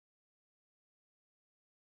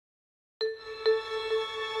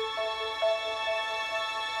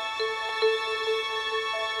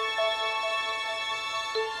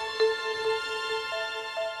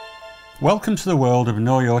Welcome to the world of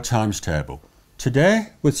Know Your Times Table. Today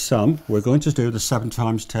with Sam we're going to do the 7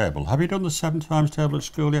 times table. Have you done the 7 times table at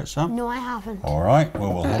school yet, Sam? No, I haven't. Alright,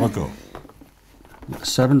 well we'll have a go. Get the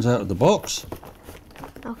 7s out of the box.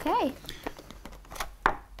 Okay.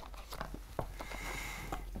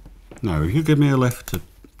 Now if you give me a lift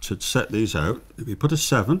to set these out, if you put a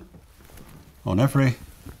 7 on every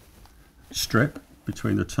strip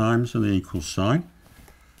between the times and the equal sign,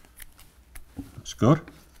 that's good.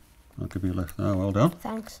 I'll give you a lift there, well done.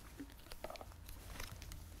 Thanks.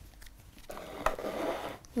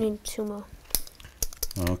 Need 2 more.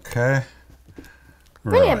 Okay.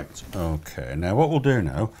 Brilliant. Right, okay. Now what we'll do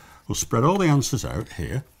now, we'll spread all the answers out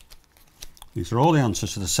here. These are all the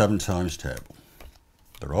answers to the 7 times table.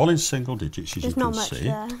 They're all in single digits, as you can see. There's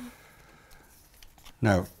not much there.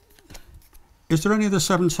 Now, is there any of the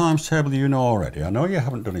 7 times table you know already? I know you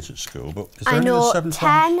haven't done it at school, but is there any of the 7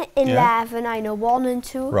 times? 10, 11, I know 1 and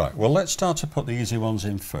 2. Right, well let's start to put the easy ones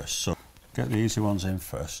in first. So get the easy ones in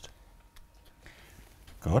first.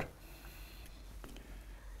 Good.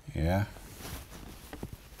 Yeah.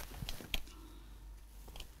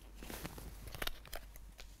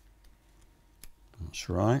 That's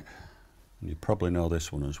right. And you probably know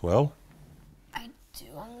this one as well. I do.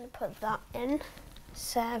 I'm going to put that in.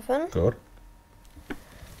 7. Good.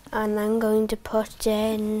 And I'm going to put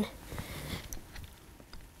in...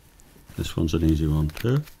 This one's an easy one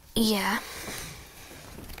too. Yeah.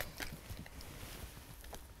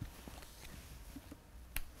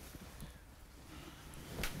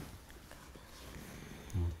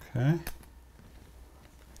 Okay.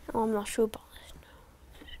 Oh, I'm not sure about this.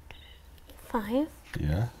 5.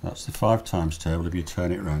 Yeah, that's the 5 times table if you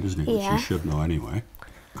turn it around, isn't it? Yeah. Which you should know anyway.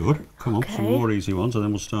 Good. Come on, some more easy ones and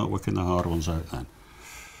then we'll start working the hard ones out then.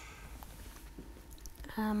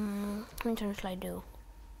 Which one shall I do?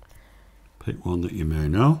 Pick one that you may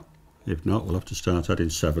know. If not, we'll have to start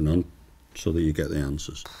adding 7 on so that you get the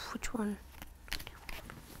answers. Which one?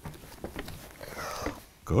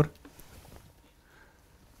 Good.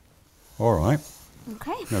 All right.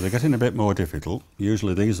 Okay. Now they're getting a bit more difficult.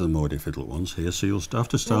 Usually these are the more difficult ones here, so you'll have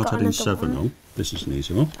to start adding 7 on. This is an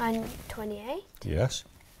easy one. And 28. Yes.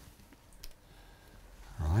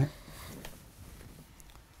 Right.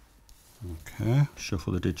 Okay,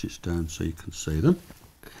 shuffle the digits down so you can see them.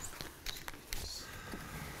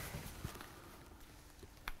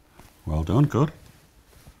 Well done, good.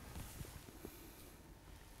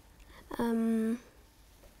 40.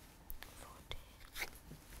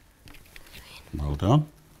 Well done.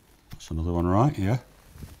 That's another one right, yeah.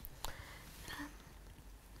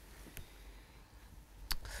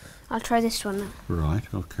 I'll try this one now. Right,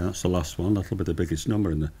 okay, that's the last one. That'll be the biggest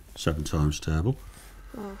number in the 7 times table.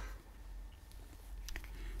 Oh.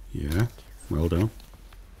 Yeah, well done.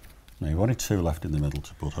 Now you've only 2 left in the middle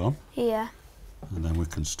to put on. Yeah. And then we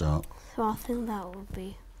can start. So I think that would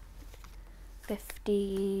be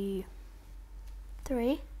 53.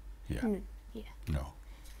 Yeah. Yeah. No.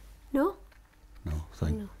 No? No,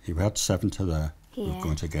 think. No. If you add 7 to there, Yeah. you're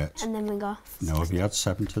going to get... And then we got... No, if you add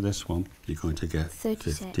 7 to this one, you're going to get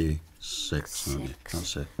 36. 56, aren't you?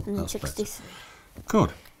 That's it. And then That's better. 63.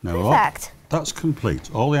 Good. Now Perfect. that's complete.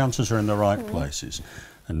 All the answers are in the right places.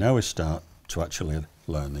 And now we start to actually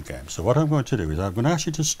learn the game. So what I'm going to do is I'm going to ask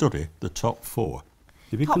you to study the top 4.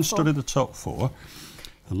 If you can study the top 4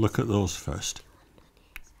 and look at those first.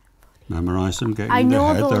 Memorise them, get in your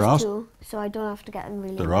head. I know There are those 2, so I don't have to get them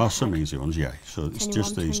really There are some easy ones, yeah. So it's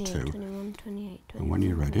just these 2. 21, 28, And when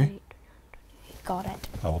you're ready, got it.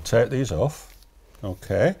 I will take these off.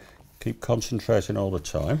 Okay. Keep concentrating all the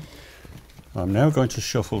time. I'm now going to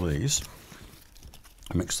shuffle these,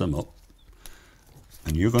 mix them up,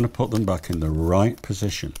 and you're going to put them back in the right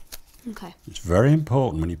position. Okay. It's very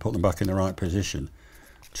important when you put them back in the right position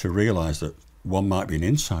to realise that one might be an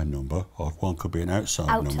inside number or one could be an outside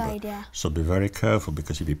number. Yeah. So be very careful,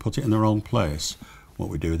 because if you put it in the wrong place, what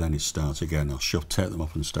we do then is start again. I'll take them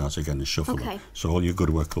up and start again and shuffle them. So all your good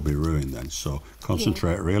work will be ruined then. So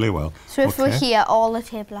concentrate really well. So if we're here, all the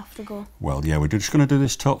table have to go? Well, yeah, we're just going to do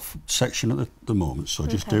this top section at the moment, so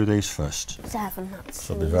just do these first. 7, that's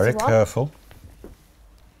So be very careful.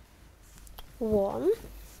 1.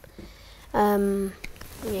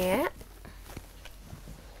 Yeah.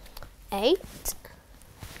 8.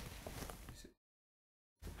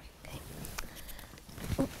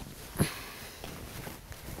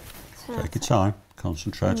 Take your time,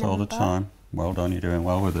 concentrate all the time. Well done, you're doing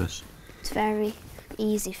well with this. It's very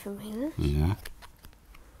easy for me. Yeah.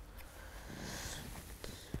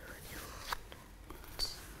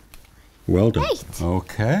 Well done. 8.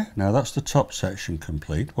 Okay, now that's the top section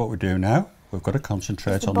complete. What we do now we've got to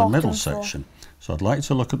concentrate on the middle section. So I'd like you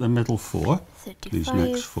to look at the middle 4, 35, these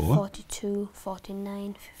next 4. 42,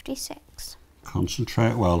 49, 56.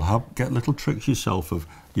 Concentrate well, get little tricks yourself of,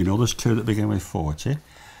 you know there's 2 that begin with 40.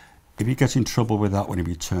 If you get in trouble with that when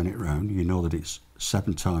you turn it round, you know that it's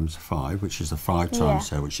 7 times 5, which is the 5 times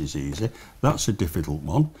here, which is easy. That's a difficult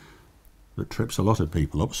one that trips a lot of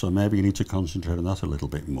people up, so maybe you need to concentrate on that a little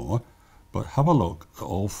bit more. But have a look at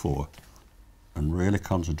all 4 and really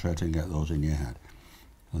concentrate and get those in your head.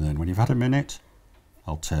 And then when you've had a minute,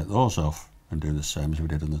 I'll take those off and do the same as we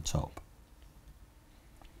did on the top.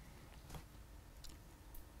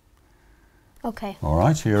 Okay. All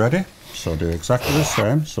right, are you ready? So do exactly the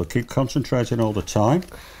same. So keep concentrating all the time.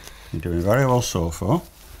 You're doing very well so far.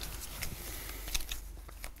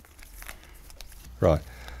 Right.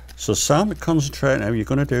 So Sam, concentrate now. You're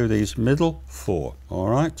going to do these middle 4. All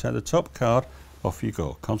right. Take the top card. Off you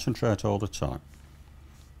go. Concentrate all the time.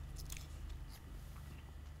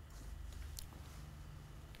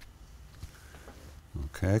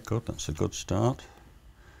 Okay, good. That's a good start.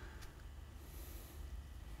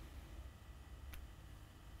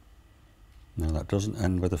 Now that doesn't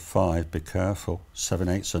end with a 5, be careful.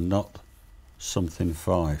 7/8 are not something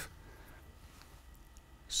 5.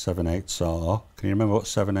 7/8 are, can you remember what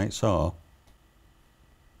 7/8 are?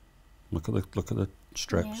 Look at the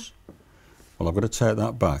strips. Yeah. Well, I've got to take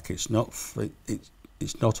that back. It's not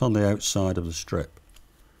on the outside of the strip.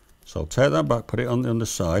 So I'll take that back, put it on the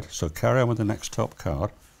underside. So carry on with the next top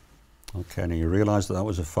card. Okay, now you realise that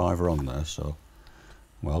was a 5 on there, so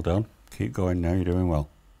well done. Keep going now, you're doing well.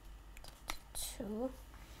 2.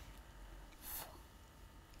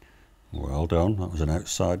 Well done, that was an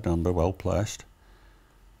outside number, well placed.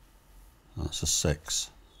 That's a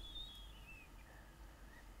 6.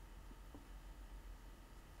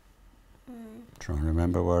 Try and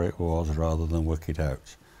remember where it was rather than work it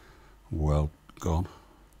out. Well gone.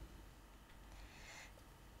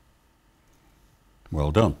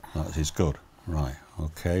 Well done, that is good. Right,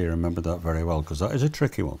 okay, you remembered that very well because that is a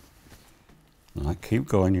tricky one. Right, keep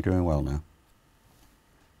going, you're doing well now.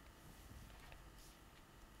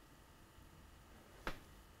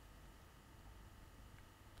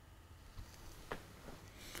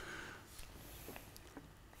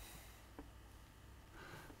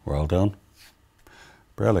 Well done.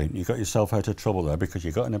 Brilliant. You got yourself out of trouble there because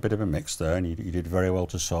you got in a bit of a mix there and you did very well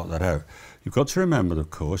to sort that out. You've got to remember,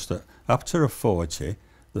 of course, that after a 40,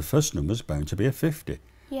 the first number is bound to be a 50.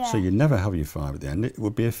 Yeah. So you never have your 5 at the end. It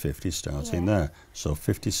would be a 50 starting there. So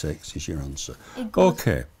 56 is your answer.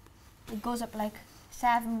 Okay. It goes up like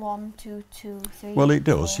 7, 1, 2, 2, 3. Well, it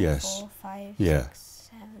does, 4, yes. 4, 5, yeah. 6,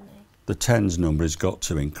 7, 8. The tens number has got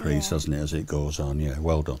to increase, hasn't it, as it goes on? Yeah,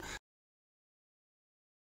 well done.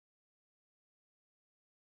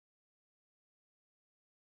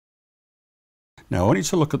 Now I want you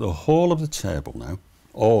to look at the whole of the table now,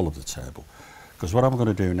 all of the table, because what I'm going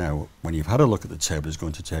to do now, when you've had a look at the table, is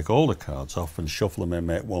going to take all the cards off and shuffle them and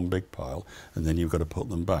make one big pile, and then you've got to put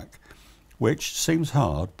them back, which seems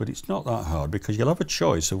hard, but it's not that hard because you'll have a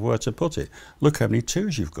choice of where to put it. Look how many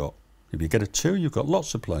 2s you've got. If you get a 2, you've got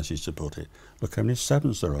lots of places to put it. Look how many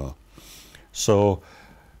 7s there are. So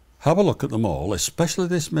have a look at them all, especially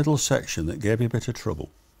this middle section that gave you a bit of trouble.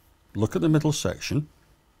 Look at the middle section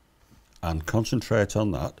and concentrate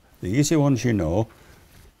on that. The easy ones, you know,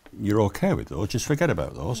 you're okay with those, just forget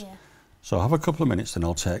about those. Yeah. So have a couple of minutes, then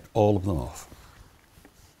I'll take all of them off.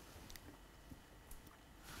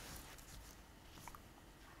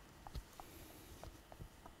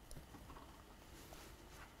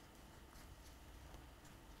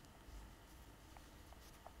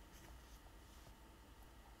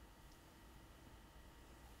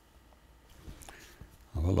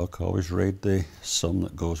 Have a look, always read the sum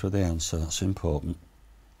that goes with the answer, that's important.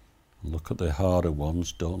 Look at the harder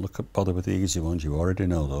ones, don't bother with the easy ones, you already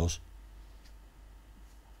know those.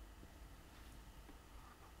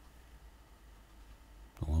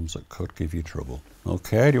 The ones that could give you trouble.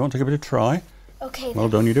 Okay, do you want to give it a try? Okay. Well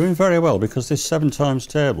done, you're doing very well because this 7 times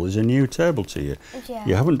table is a new table to you. Yeah.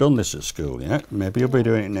 You haven't done this at school yet, maybe you'll be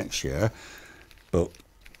doing it next year, but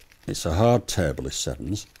it's a hard table, this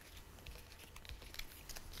 7s.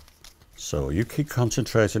 So you keep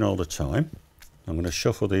concentrating all the time. I'm going to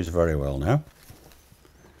shuffle these very well now.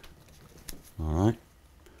 All right,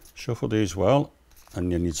 shuffle these well,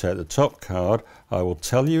 and then you take the top card. I will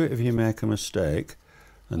tell you if you make a mistake,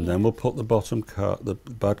 and then we'll put the bottom card, the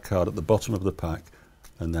bad card, at the bottom of the pack,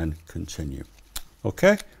 and then continue.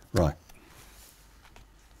 Okay, right.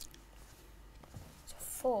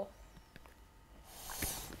 4.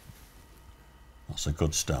 That's a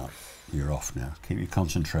good start. You're off now. Keep your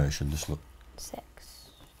concentration. Just look. 6.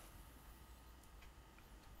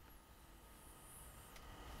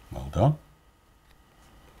 done.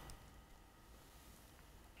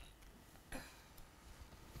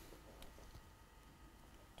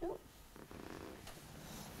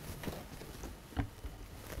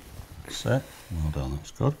 Set. Well done,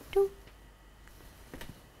 that's good. 2.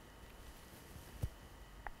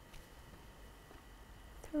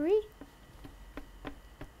 Three.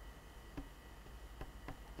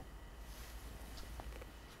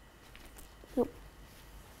 Nope.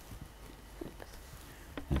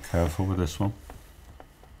 Be careful with this one.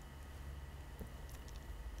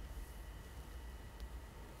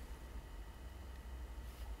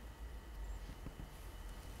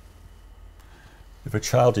 If a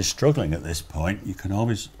child is struggling at this point, you can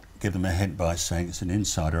always give them a hint by saying it's an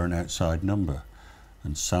inside or an outside number.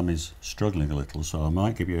 And Sam is struggling a little, so I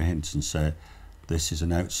might give you a hint and say this is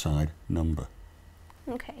an outside number.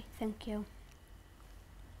 Okay, thank you.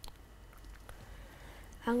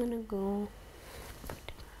 I'm gonna go.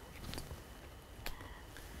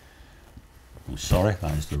 I'm sorry,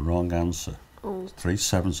 that is the wrong answer. Oh. 3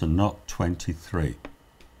 7s are not 23.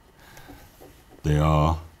 They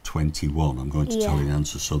are 21. I'm going to tell you the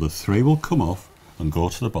answer. So the 3 will come off and go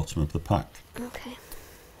to the bottom of the pack. Okay.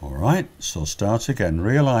 All right, so start again,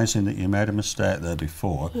 realising that you made a mistake there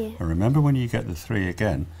before. Yeah. And remember when you get the 3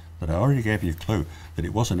 again, that I already gave you a clue that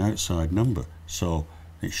it was an outside number, so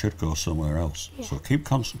it should go somewhere else. Yeah. So keep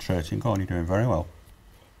concentrating. Go on, you're doing very well.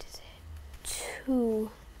 2.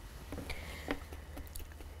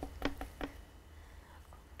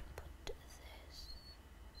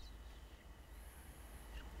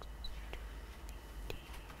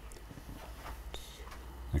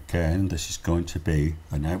 Again, this is going to be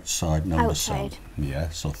an outside number sound. Yeah,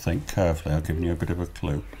 so think carefully. I've given you a bit of a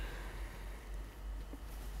clue.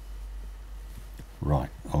 Right,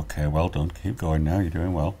 okay, well done. Keep going now, you're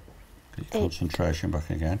doing well. Get your concentration back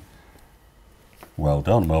again. Well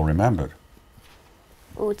done, well remembered.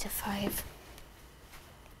 Oh, it's a 5.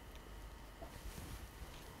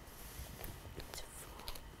 It's a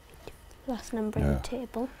 4. Last number in the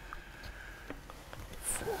table.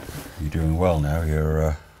 4. You're doing well now.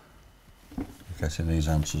 You're getting these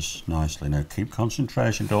answers nicely. Now keep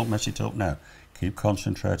concentration. Don't mess it up now. Keep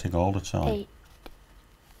concentrating all the time. 8.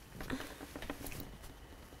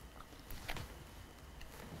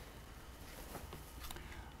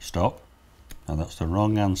 Stop. Now that's the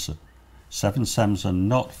wrong answer. 7 7s are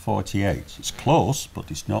not 48. It's close, but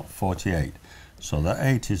it's not 48. So that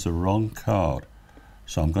 8 is the wrong card.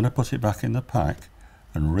 So I'm going to put it back in the pack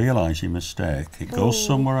and realise your mistake. It goes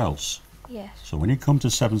somewhere else. Yes. So when you come to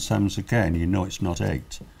 7 7s again, you know it's not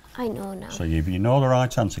 8. I know now. So if you know the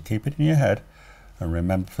right answer, keep it in your head and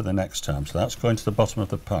remember for the next time. So that's going to the bottom of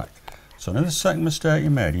the pack. So now the second mistake you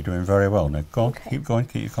made, you're doing very well. Now go on, keep going,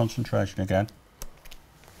 keep your concentration again.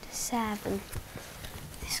 7.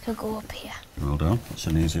 This could go up here. Well done. It's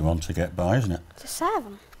an easy one to get by, isn't it? It's a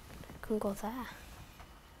 7. It can go there.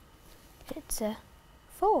 It's a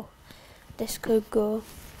 4. This could go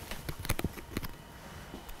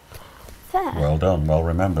there. Well done, well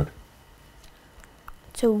remembered.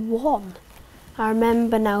 It's a 1. I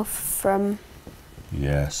remember now from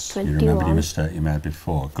Yes, 21. you remember your mistake you made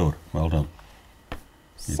before. Good, well done.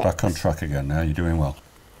 You're 6. back on track again now, you're doing well.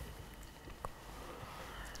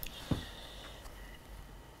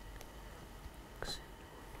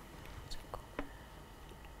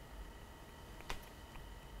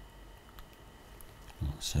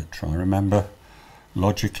 That's it. Try and remember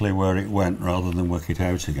logically where it went rather than work it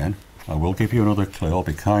out again. I will give you another clue. I'll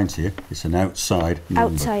be kind to you. It's an outside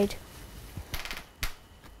number. Outside.